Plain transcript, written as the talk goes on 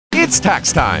It's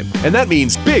tax time, and that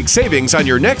means big savings on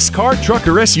your next car, truck,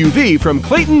 or SUV from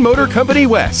Clayton Motor Company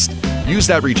West. Use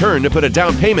that return to put a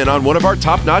down payment on one of our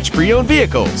top-notch pre-owned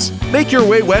vehicles. Make your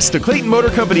way west to Clayton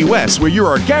Motor Company West, where you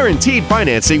are guaranteed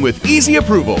financing with easy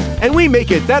approval. And we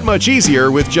make it that much easier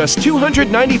with just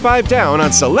 $295 down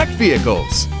on select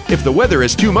vehicles. If the weather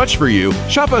is too much for you,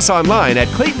 shop us online at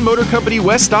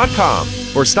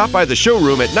ClaytonMotorCompanyWest.com or stop by the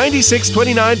showroom at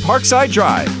 9629 Parkside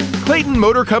Drive. Clayton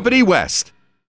Motor Company West.